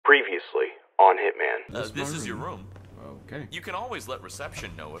Previously on Hitman. This is your room. Okay. You can always let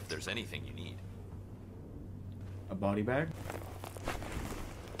reception know if there's anything you need. A body bag?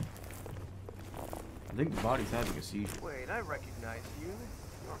 I think the body's having a seizure. Wait, I recognize you.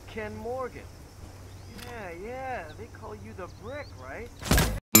 You're Ken Morgan. Yeah, they call you the Brick, right?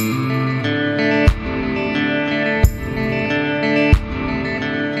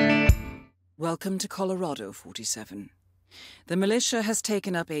 Welcome to Colorado, 47. The militia has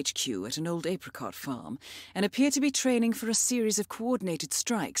taken up HQ at an old apricot farm and appear to be training for a series of coordinated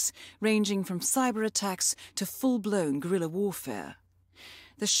strikes ranging from cyber attacks to full-blown guerrilla warfare.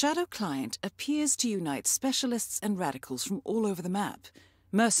 The Shadow Client appears to unite specialists and radicals from all over the map,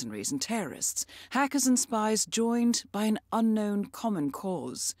 mercenaries and terrorists, hackers and spies joined by an unknown common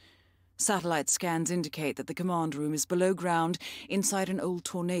cause. Satellite scans indicate that the command room is below ground inside an old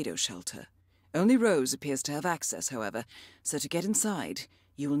tornado shelter. Only Rose appears to have access, however, so to get inside,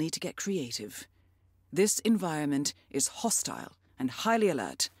 you will need to get creative. This environment is hostile and highly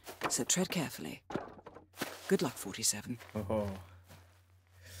alert, so tread carefully. Good luck, 47. Oh,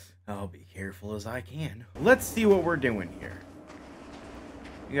 I'll be careful as I can. Let's see what we're doing here.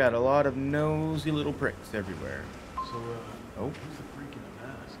 You got a lot of nosy little pricks everywhere. So, who's the freak in the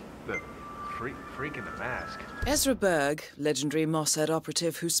mask? The freak in the mask? Ezra Berg, legendary Mossad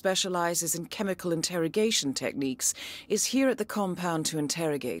operative who specializes in chemical interrogation techniques, is here at the compound to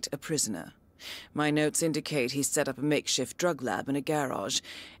interrogate a prisoner. My notes indicate he's set up a makeshift drug lab in a garage,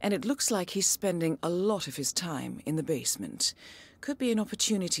 and it looks like he's spending a lot of his time in the basement. Could be an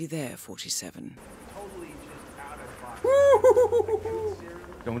opportunity there, 47.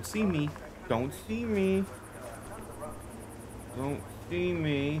 Don't see me. Don't see me. Don't see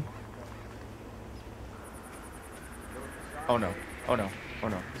me. Oh no. Oh no. Oh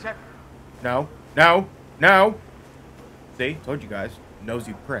no. Is that... No. No. No. See? Told you guys.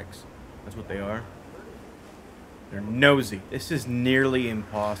 Nosy pricks. That's what they are. They're nosy. This is nearly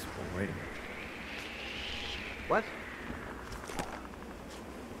impossible. Wait a minute. What?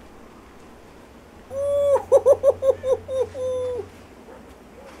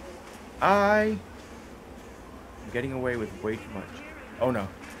 I'm getting away with way too much. Oh no.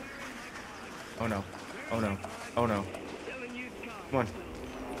 Oh no. Oh no. Oh no. Come on.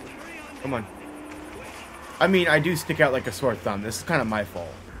 Come on. I mean, I do stick out like a sore thumb. This is kind of my fault.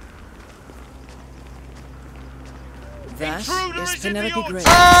 That is Penelope Grace.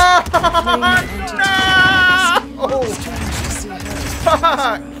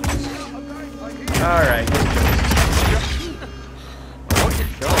 Alright.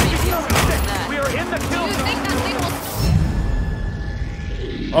 We are in the kill zone.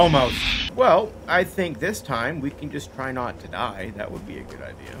 Almost. Well, I think this time we can just try not to die. That would be a good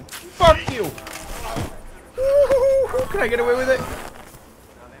idea. Fuck you! Can I get away with it?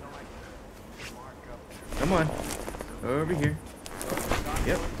 Come on. Over here.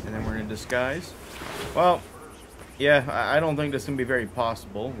 Yep. And then we're in disguise. Well, yeah, I don't think this can be very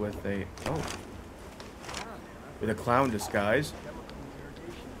possible with a... Oh. With a clown disguise.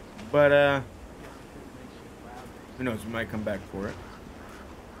 But, who knows? We might come back for it.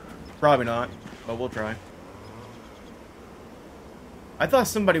 Probably not, but we'll try. I thought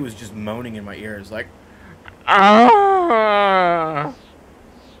somebody was just moaning in my ears, like... Ah!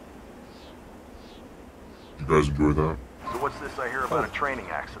 You guys enjoy that? So what's this I hear about a training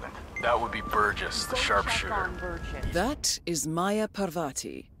accident? That would be Burgess, the sharpshooter. That is Maya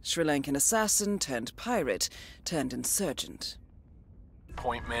Parvati, Sri Lankan assassin turned pirate turned insurgent.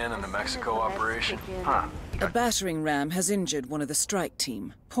 Point man in the Mexico operation. Huh. A battering ram has injured one of the strike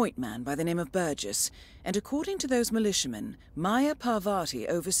team, point man by the name of Burgess, and according to those militiamen, Maya Parvati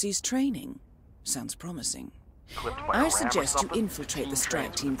oversees training. Sounds promising. I suggest you infiltrate the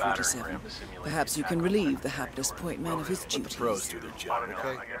strike team, 47. Perhaps you can relieve the hapless point man of his duties. Pros do their job,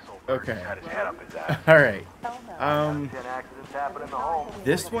 Okay. okay? Alright.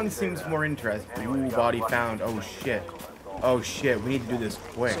 This one seems more interesting. Ooh, body found. Oh shit. Oh shit, we need to do this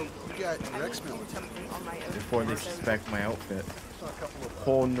quick. Before they suspect my outfit.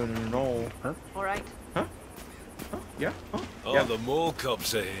 Oh no. Huh? Alright. Huh? Huh? Yeah? Huh? Oh, Yeah. the mole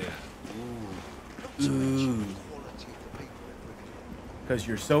cops are here. Ooh. Because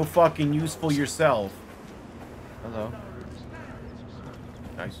you're so fucking useful yourself. Hello.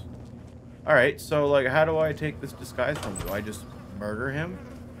 Nice. Alright, so, like, how do I take this disguise from him? Do I just murder him?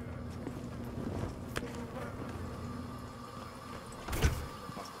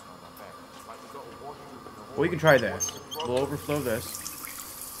 Well, you can try this. We'll overflow this.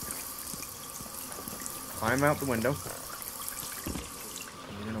 Climb out the window. And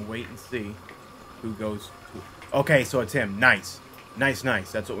we're gonna wait and see who goes to... Okay, so it's him. Nice. Nice,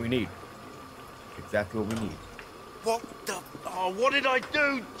 nice. That's what we need. Exactly what we need. What the... Oh, what did I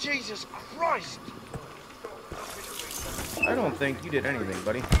do? Jesus Christ! I don't think you did anything,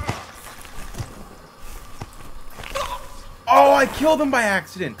 buddy. Oh, I killed him by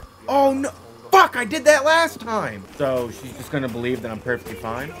accident. Oh, no. Fuck, I did that last time. So she's just going to believe that I'm perfectly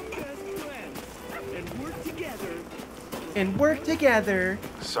fine. And work together.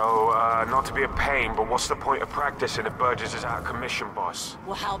 So, not to be a pain, but what's the point of practicing if Burgess is out of commission, boss?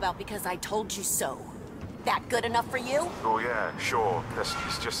 Well, how about because I told you so? That good enough for you? Oh, yeah, sure.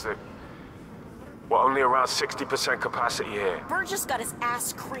 It's just that... We're only around 60% capacity here. Burgess got his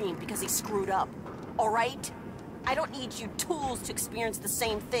ass creamed because he screwed up. All right? I don't need you tools to experience the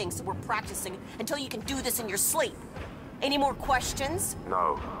same thing, so we're practicing until you can do this in your sleep. Any more questions?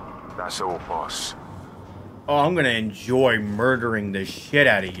 No, that's all, boss. Oh, I'm gonna enjoy murdering the shit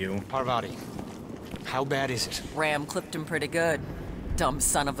out of you. Parvati, how bad is it? Ram clipped him pretty good. Dumb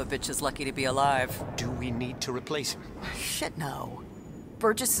son of a bitch is lucky to be alive. Do we need to replace him? Shit, no.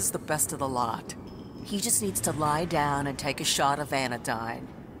 Burgess is the best of the lot. He just needs to lie down and take a shot of anodyne.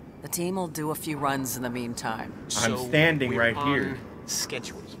 The team will do a few runs in the meantime. I'm standing right here.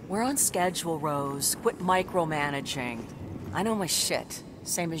 Schedule. We're on schedule, Rose. Quit micromanaging. I know my shit.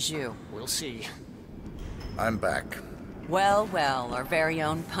 Same as you. We'll see. I'm back. Well, well, our very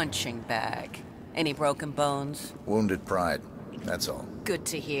own punching bag. Any broken bones? Wounded pride. That's all. Good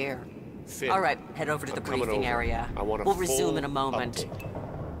to hear. Finn, All right, head over to the briefing area. We'll resume in a moment.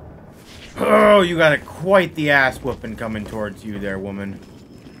 Oh, you got quite the ass whooping coming towards you there, woman.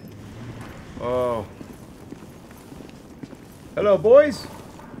 Oh. Hello, boys.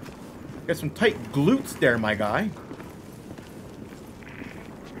 Got some tight glutes there, my guy.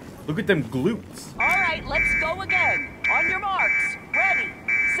 Look at them glutes. All right, let's go again. On your marks. Ready,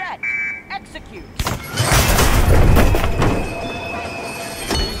 set, execute.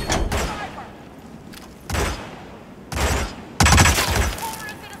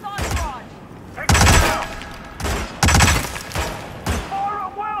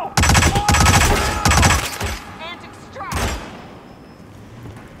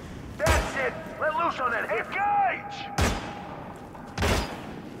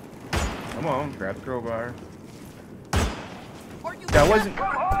 Come on, grab the crowbar. That wasn't...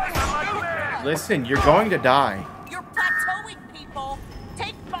 Listen, you're going to die. You're plateauing, people.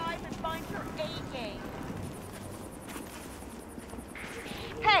 Take 5 and find your A game.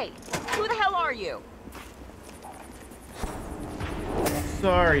 Hey, who the hell are you?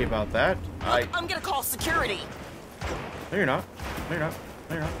 Sorry about that. I'm gonna call security. No, you're not. No, you're not.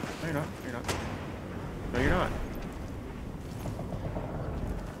 No, you're not. No, you're not. No, you're not. No, you're not.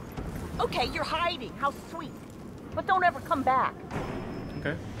 Okay, you're hiding. How sweet. But don't ever come back.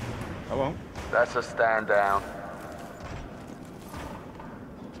 Okay. I won't. That's a stand down.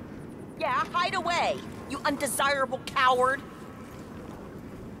 Yeah, hide away, you undesirable coward.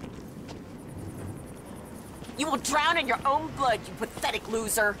 You will drown in your own blood, you pathetic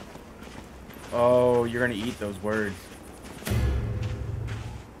loser. Oh, you're gonna eat those words.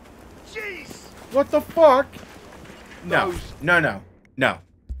 Jeez! What the fuck? No. No, no. No.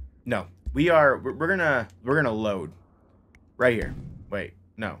 No. We're gonna load. Right here. Wait.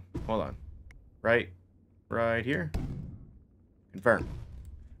 No. Hold on. Right here. Confirm.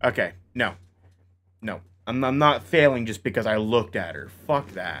 Okay. No. No. I'm not failing just because I looked at her.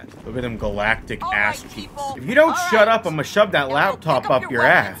 Fuck that. Look at them galactic ass cheeks. If you don't shut up, I'm gonna shove that laptop up your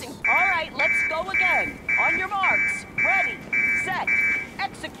ass. All right, let's go again. On your marks. Ready, set,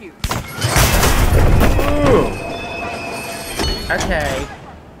 execute. Ooh. Okay.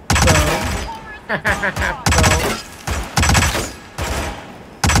 Boom. Boom.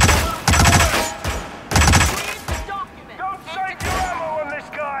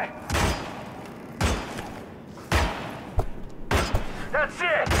 That's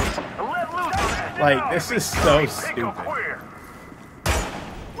it! Let loose on that. Like, this is so stupid.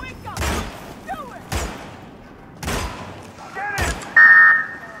 Wake up! Do it! Get it!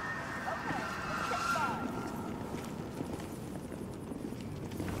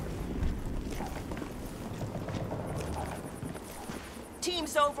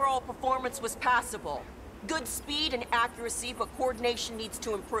 Team's overall performance was passable. Good speed and accuracy, but coordination needs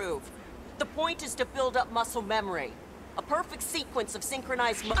to improve. The point is to build up muscle memory. A perfect sequence of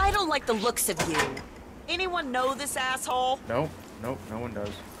synchronized I don't like the looks of you. Anyone know this asshole? Nope. Nope. No one does.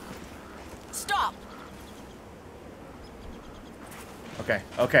 Stop! Okay.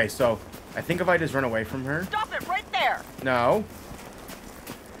 Okay, so I think if I just run away from her... Stop it right there! No.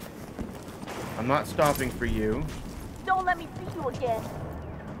 I'm not stopping for you. Don't let me see you again.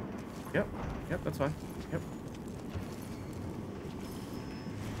 Yep. Yep, that's fine. Yep.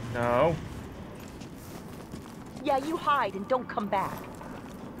 No. Yeah, you hide and don't come back.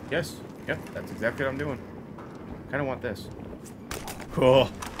 Yes. Yep, that's exactly what I'm doing. Kinda want this. Cool.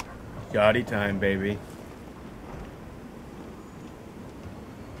 Shoddy time, baby.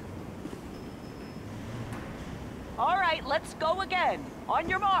 All right, let's go again. On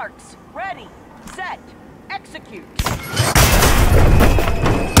your marks. Ready, set, execute. Read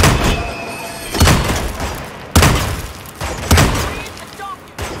the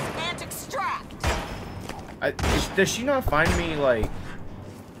documents and extract. Does she not find me, like...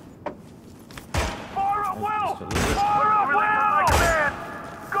 Fire at will! Fire at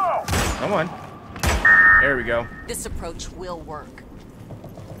will! Go! Come on. There we go. This approach will work.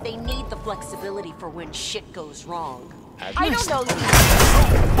 They need the flexibility for when shit goes wrong. I don't know.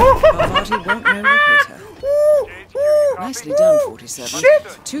 Parvati won't know what hit her. Nicely done, 47.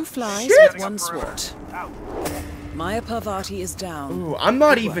 Shit! 2 flies Shit! with 1 swat. Maya Parvati is down. Ooh, I'm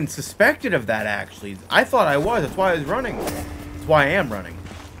not even suspected of that, actually. I thought I was. That's why I was running. That's why I am running.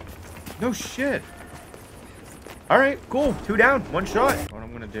 No shit. Alright, cool. 2 down. 1 shot. What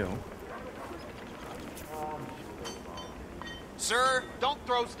I'm gonna do. Sir, don't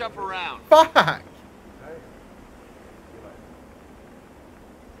throw stuff around. Fuck!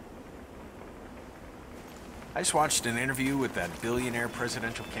 I just watched an interview with that billionaire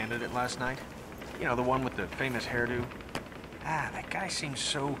presidential candidate last night. You know, the one with the famous hairdo. That guy seems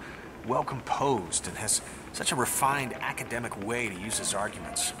so well composed and has such a refined academic way to use his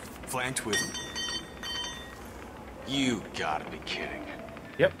arguments. Flanked with... You gotta be kidding.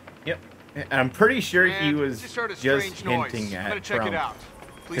 Yep. And I'm pretty sure he was just heard a just strange noise. hinting I'm at gonna check Trump. it out.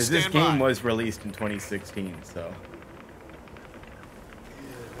 Please Because this stand game by. was released in 2016, so...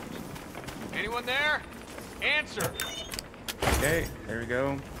 Anyone there? Answer. Okay, there we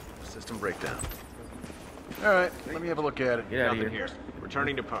go. System breakdown. All right, let me have a look at it. Get out of Nothing here. here.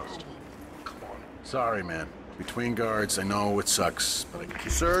 Returning to post. Sorry, man. Between guards, I know it sucks, but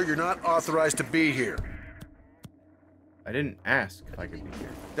sir, you're not authorized to be here. I didn't ask if I could be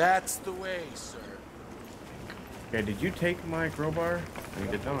here. That's the way, sir. Okay, did you take my crowbar? No, you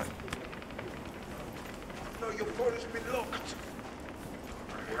did not. No, your port has been locked.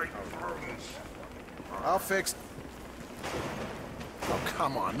 I'll fix... Oh,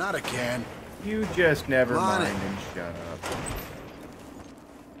 come on, not again. You just never Come on mind in. and shut up.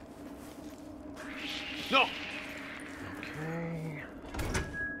 No. Okay.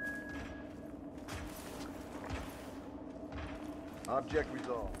 Object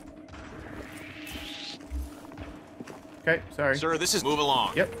resolved. Okay, sorry. Sir, this is... Move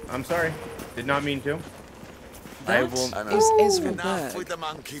along. Yep, I'm sorry. Did not mean to. I will... That is Ezra Enough with the Berg,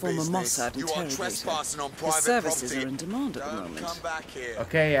 monkey former business. Mossad You are interrogator. trespassing on His private services property. are in demand at the Don't moment. come back here.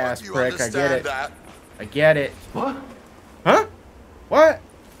 Okay, ass Do you prick, I get understand it. that? I get it. What? Huh? What?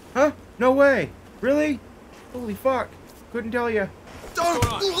 Huh? No way. Really? Holy fuck. Couldn't tell you. Don't!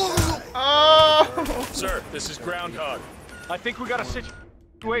 Oh! Sir, this is Groundhog. I think we got a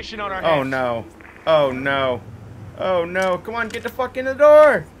situation on our Oh hands. no. Oh no. Oh no. Come on, get the fuck in the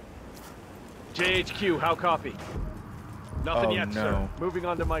door. JHQ, how copy? Nothing Oh, yet, no. sir. Moving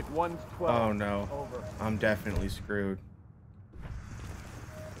on to Mike 112. Oh no. Over. I'm definitely screwed.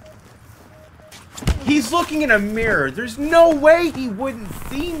 He's looking in a mirror. There's no way he wouldn't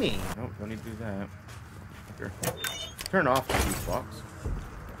see me. Nope, don't need to do that. Sure. Turn off the fuse box.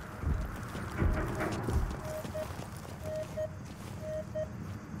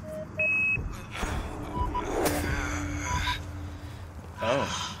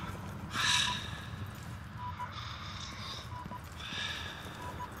 Oh.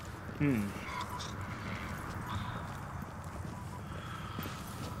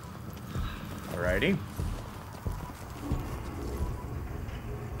 Alrighty.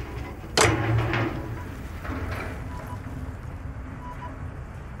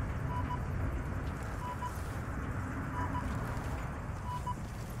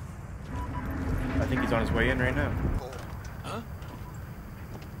 I think he's on his way in right now. Huh?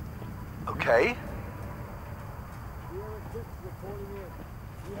 Okay.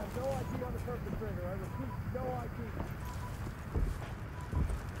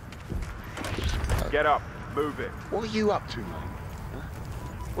 Get up. Move it. What are you up to, mate? Huh?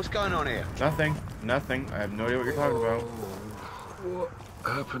 What's going on here? Nothing. Nothing. I have no idea what you're talking about. What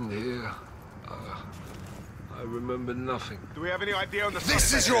happened here? I remember nothing. Do we have any idea on the...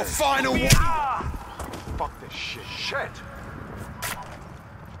 This is your final one! Fuck this shit. Shit!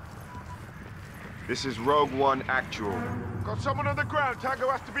 This is Rogue One Actual. Got someone on the ground. Tango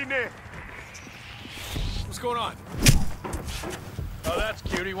has to be near. What's going on? Oh, that's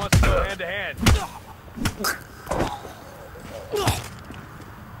cute. He wants to go hand to hand.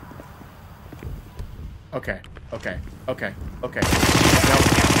 Okay. Okay. Okay. Okay.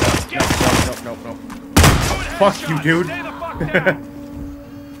 No. Fuck you, dude. I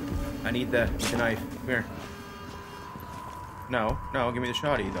need the knife. Come here. No, give me the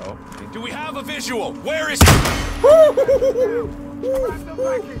shotty though. Do we have a visual? Where is he?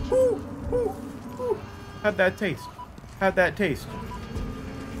 How'd that taste? How'd that taste?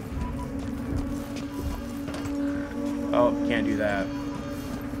 Oh, can't do that.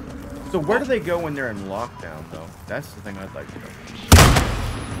 So where do they go when they're in lockdown, though? That's the thing I'd like to know.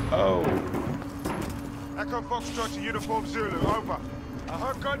 Oh. Echo Foxtrot to Uniform Zulu, over. I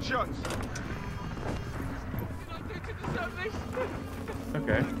heard gunshots.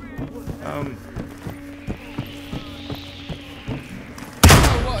 Okay.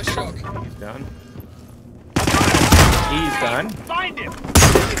 What a shock. He's done. He's done. Find him.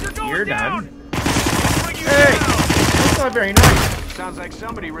 You're done. Hey! That's not very nice. Sounds like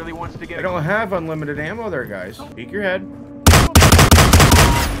somebody really wants to get. I don't have unlimited ammo there, guys. Peek your head.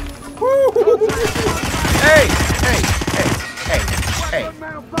 Hey!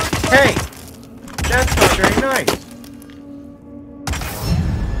 Hey! That's not very nice.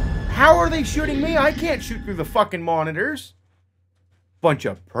 How are they shooting me? I can't shoot through the fucking monitors. Bunch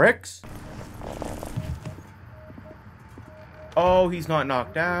of pricks. Oh, he's not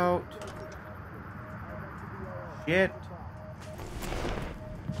knocked out. Shit.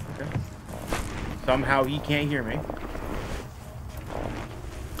 Okay. Somehow he can't hear me.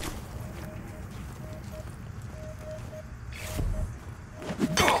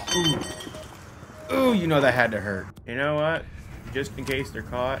 Ooh, you know that had to hurt. You know what? Just in case they're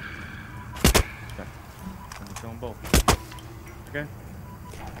caught. Let me kill them both. Okay.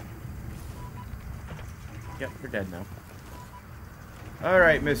 Yep, they're dead now.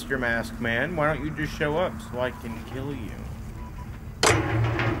 Alright, Mr. Masked Man, why don't you just show up so I can kill you?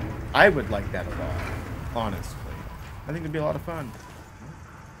 I would like that a lot, honestly. I think it'd be a lot of fun.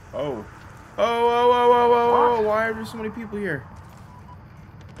 Oh. Oh, why are there so many people here?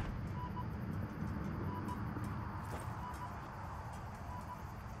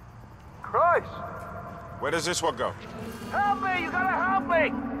 Christ! Where does this one go? Help me! You gotta help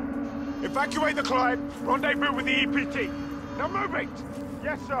me! Evacuate the client. Rendezvous with the EPT. Now move it!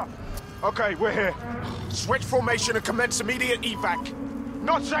 Yes, sir. Okay, we're here. Switch formation and commence immediate evac.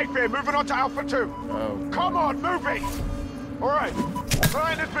 Not safe here. Moving on to Alpha 2. Oh. Come on, move it! All right.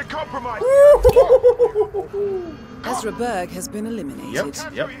 Client has been compromised. Ezra Berg has been eliminated.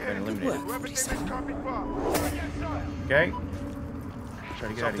 Yep, been eliminated. Good work, 47. Okay.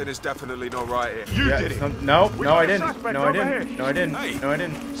 Something is definitely not right here. You did it. No, I didn't. No, I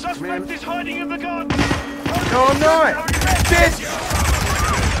didn't. Suspect is hiding in the garden. No, I'm not.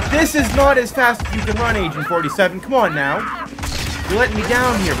 This is not as fast as you can run, Agent 47. Come on now. You're letting me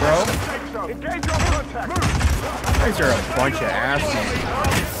down here, bro. Engage on contact. You guys are a bunch of assholes.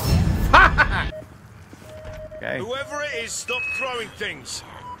 Okay. Whoever it is, stop throwing things.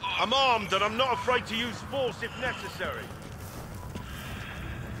 I'm armed and I'm not afraid to use force if necessary.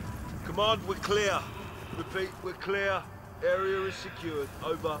 Command, we're clear. Repeat, we're clear. Area is secured.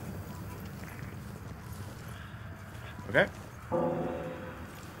 Over. Okay.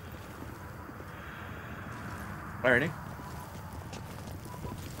 Alrighty.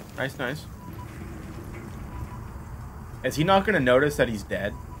 Nice. Is he not going to notice that he's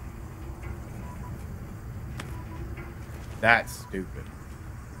dead? That's stupid.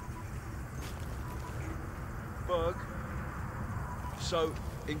 Berg. So,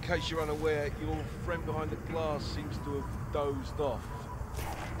 in case you're unaware, your friend behind the glass seems to have dozed off.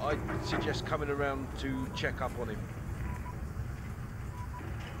 I'd suggest coming around to check up on him.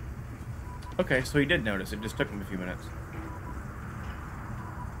 Okay, so he did notice. It just took him a few minutes.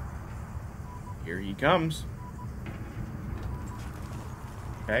 Here he comes.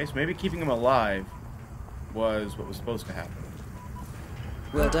 Okay, so maybe keeping him alive was what was supposed to happen.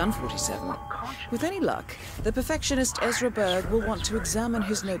 Well done, 47. With any luck, the perfectionist Ezra Berg will want to examine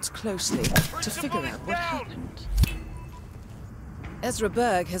his notes closely to figure out what happened. Ezra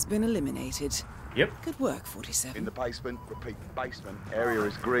Berg has been eliminated. Yep. Good work, 47. In the basement, repeat, basement. Area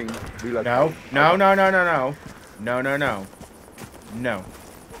is green. Relocate. No. No.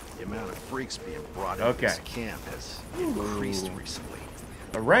 The amount of freaks being brought into this camp has increased recently.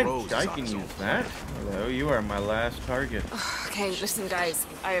 A wrench, I can use that. Hello, you are my last target. Okay, listen guys,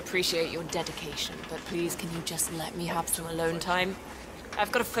 I appreciate your dedication, but please can you just let me have some alone time?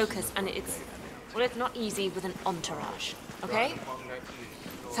 I've got to focus and it's not easy with an entourage, okay?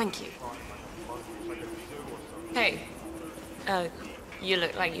 Thank you. Hey, you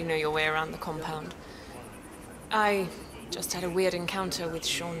look like you know your way around the compound. I just had a weird encounter with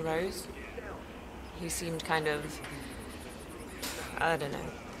Sean Rose. He seemed kind of... I don't know.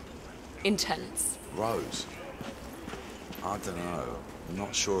 Intense. Rose? I don't know. I'm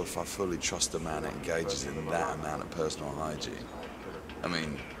not sure if I fully trust a man that engages in that amount of personal hygiene. I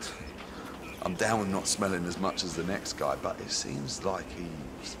mean, I'm down with not smelling as much as the next guy, but it seems like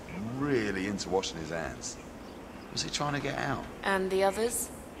he's really into washing his hands. Was he trying to get out? And the others?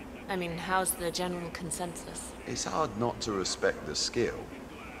 I mean, how's the general consensus? It's hard not to respect the skill.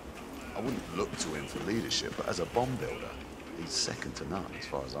 I wouldn't look to him for leadership, but as a bomb builder, he's second to none as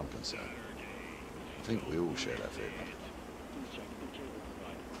far as I'm concerned. I think we all share that feeling.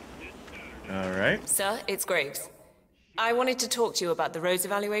 All right. Sir, it's Graves. I wanted to talk to you about the Rose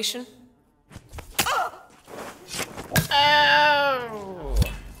evaluation. Oh!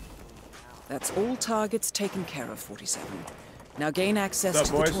 That's all targets taken care of, 47. Now gain access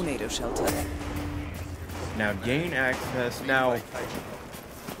to the tornado shelter. Now gain access. Now,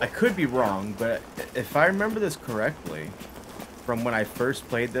 I could be wrong, but if I remember this correctly, from when I first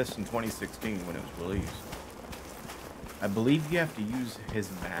played this in 2016 when it was released, I believe you have to use his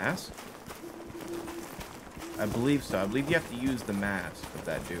mask. I believe so. I believe you have to use the mask of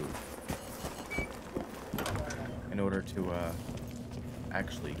that dude in order to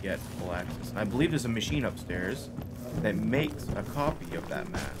actually get full access. And I believe there's a machine upstairs that makes a copy of that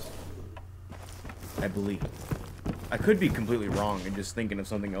mask. I believe. I could be completely wrong and just thinking of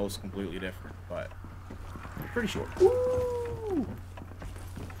something else completely different, but I'm pretty sure. Woo!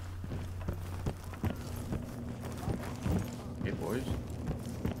 Okay, boys.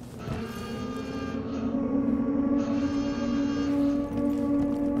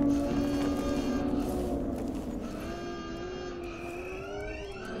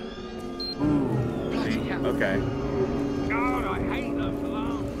 Okay. God, I hate those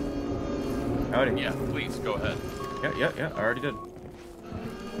alarms. Howdy. Yeah, please, go ahead. Yeah, I already did.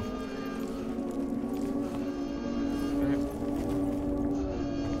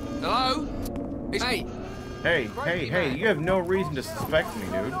 Hello? Hey. Hey, you have no reason to suspect me,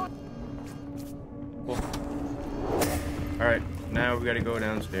 dude. Cool. Alright, now we gotta go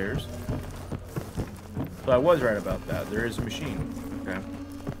downstairs. So I was right about that. There is a machine. Okay.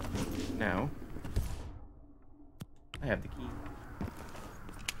 Now, I have the key.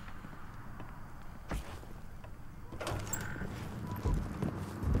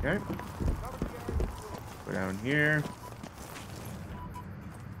 Okay. Go down here.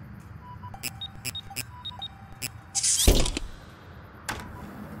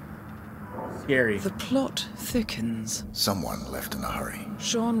 Scary. The plot thickens. Someone left in a hurry.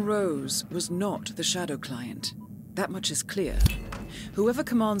 Sean Rose was not the Shadow client. That much is clear. Whoever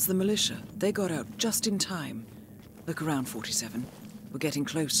commands the militia, they got out just in time. Look around, 47. We're getting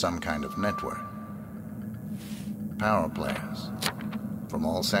close. Some kind of network. Power players. From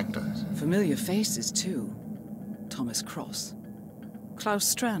all sectors. Familiar faces, too. Thomas Cross. Klaus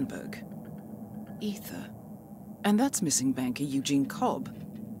Strandberg. Ether. And that's missing banker Eugene Cobb.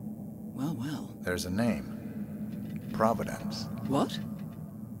 Well, well. There's a name. Providence. What?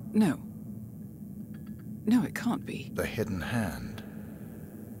 No. No, it can't be. The Hidden Hand.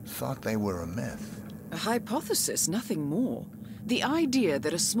 Thought they were a myth. A hypothesis, nothing more. The idea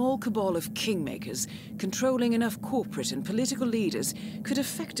that a small cabal of kingmakers, controlling enough corporate and political leaders, could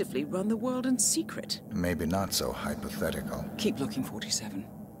effectively run the world in secret. Maybe not so hypothetical. Keep looking, 47.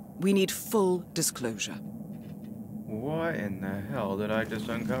 We need full disclosure. What in the hell did I just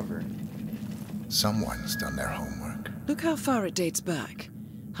uncover? Someone's done their homework. Look how far it dates back.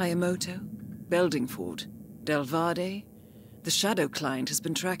 Hayamoto, Beldingford, Delvade. The Shadow client has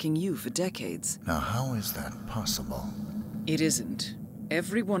been tracking you for decades. Now, how is that possible? It isn't.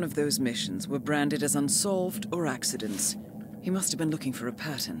 Every one of those missions were branded as unsolved or accidents. He must have been looking for a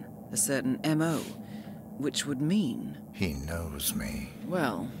pattern, a certain MO, which would mean... He knows me.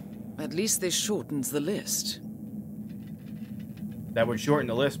 Well, at least this shortens the list. That would shorten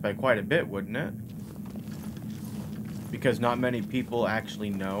the list by quite a bit, wouldn't it? Because not many people actually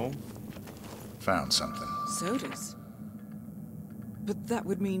know. Found something. Sodas. But that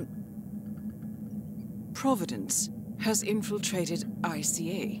would mean... Providence has infiltrated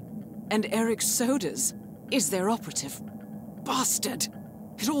ICA. And Eric Sodas is their operative. Bastard!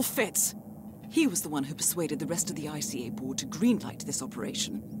 It all fits. He was the one who persuaded the rest of the ICA board to greenlight this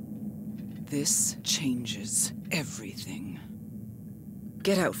operation. This changes everything.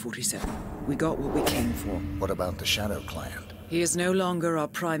 Get out, 47. We got what we came for. What about the Shadow client? He is no longer our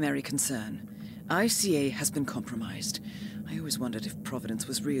primary concern. ICA has been compromised. I always wondered if Providence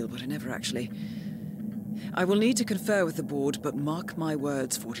was real, but I never actually... I will need to confer with the board, but mark my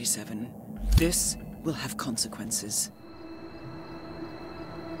words, 47. This will have consequences.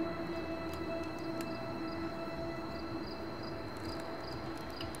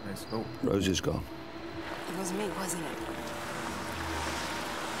 let's go. Rose is gone. It was me, wasn't it?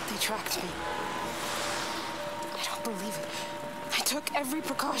 They tracked me. I don't believe it. I took every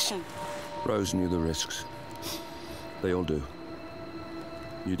precaution. Rose knew the risks. They all do.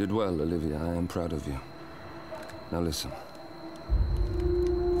 You did well, Olivia. I am proud of you. Now listen.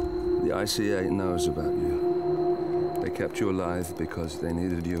 The ICA knows about you. They kept you alive because they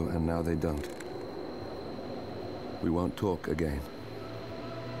needed you, and now they don't. We won't talk again.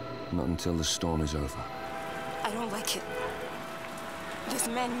 Not until the storm is over. I don't like it. This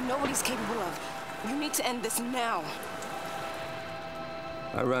man, you know what he's capable of. You need to end this now.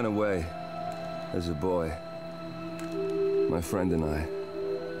 I ran away as a boy. My friend and I.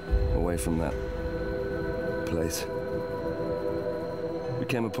 Away from that place. We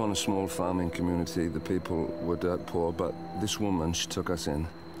came upon a small farming community. The people were dirt poor, but this woman, she took us in.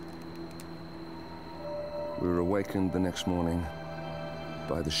 We were awakened the next morning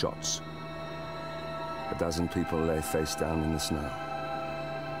by the shots. A dozen people lay face down in the snow.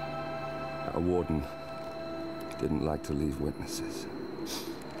 Our warden didn't like to leave witnesses.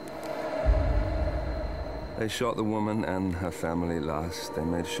 They shot the woman and her family last. They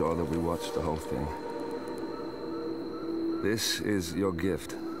made sure that we watched the whole thing. This is your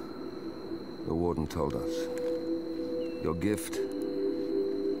gift, the warden told us. Your gift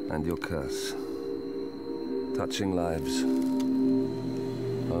and your curse. Touching lives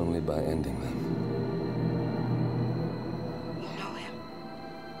only by ending them. You know him.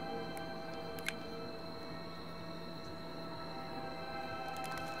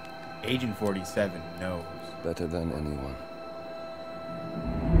 Agent 47 knows. Better than anyone.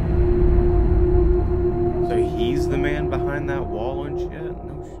 So he's the man behind that wall and shit?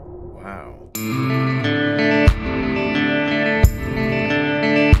 No wow.